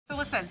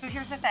listen, so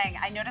here's the thing.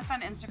 I noticed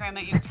on Instagram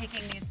that you're taking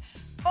these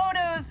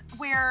photos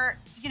where,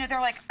 you know, they're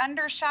like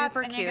undershots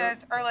Super and cute. you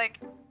guys are like,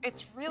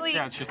 it's really...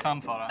 Yeah, it's your thumb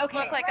photo. Okay.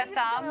 Look like a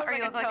thumb or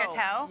you look like a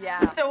toe?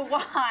 Yeah. So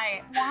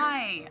why?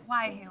 Why,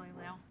 Haley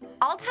Lou?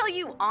 I'll tell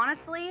you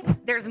honestly,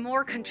 there's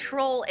more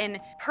control in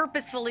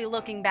purposefully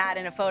looking bad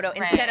in a photo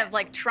instead of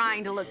like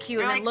trying to look cute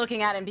and then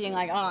looking at it and being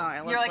like, oh,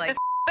 I look like this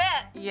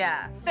bit.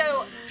 Yeah.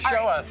 So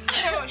show us.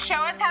 So show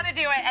us how to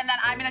do it, and then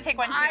I'm gonna take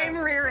one too. I'm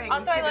rearing.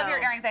 Also, I love your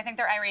earrings. I think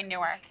they're Irene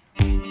Newark.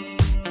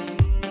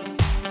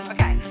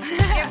 Okay.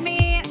 Give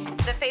me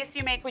the face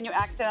you make when you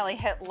accidentally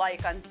hit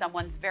like on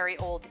someone's very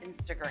old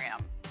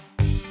Instagram.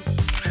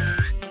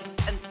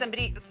 And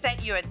somebody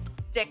sent you a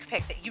dick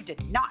pic that you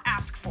did not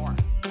ask for.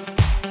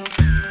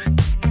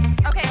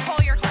 Okay,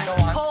 Cole, your turn.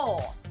 Go on.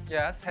 Cole.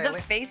 Yes, Haley.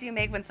 The face you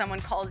make when someone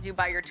calls you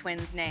by your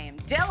twin's name.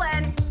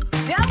 Dylan!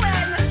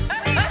 Dylan!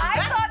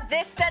 I thought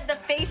this said the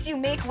face you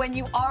make when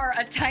you are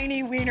a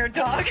tiny wiener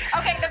dog.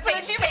 Okay, the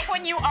face you make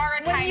when you are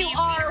a tiny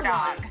wiener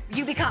dog.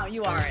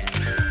 You are it.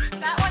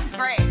 That one's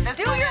great. This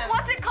Do one your, is...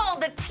 what's it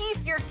called?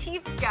 Your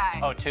teeth guy.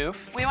 Oh, tooth?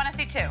 We want to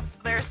see tooth.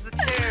 There's the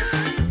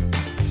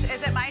tooth.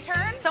 Is it my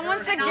turn?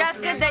 Someone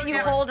suggested that you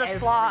hold a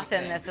sloth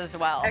in this as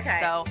well. Okay.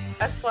 So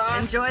a sloth.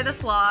 enjoy the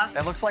sloth.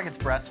 That looks like it's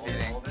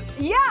breastfeeding.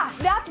 Yeah,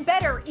 that's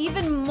better,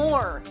 even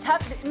more.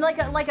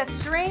 Like a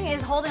string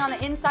is holding on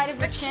the inside of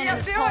your chin and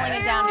is pulling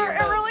it down to your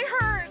boobs. It really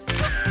hurts.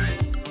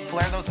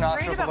 Flare those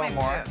nostrils a little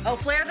more. Oh,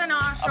 flare the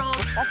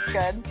nostrils. That's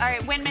good. All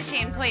right, wind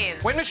machine, please.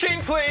 Wind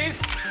machine, please.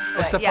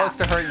 It's supposed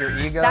to hurt your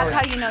ego. That's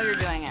how you know you're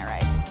doing it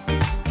right.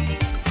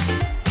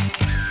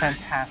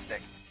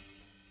 Fantastic.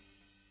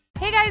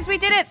 Hey guys, we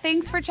did it.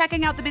 Thanks for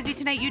checking out the Busy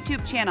Tonight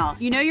YouTube channel.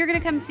 You know you're gonna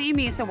come see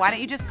me, so why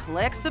don't you just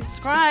click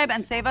subscribe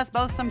and save us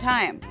both some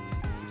time.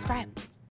 Subscribe.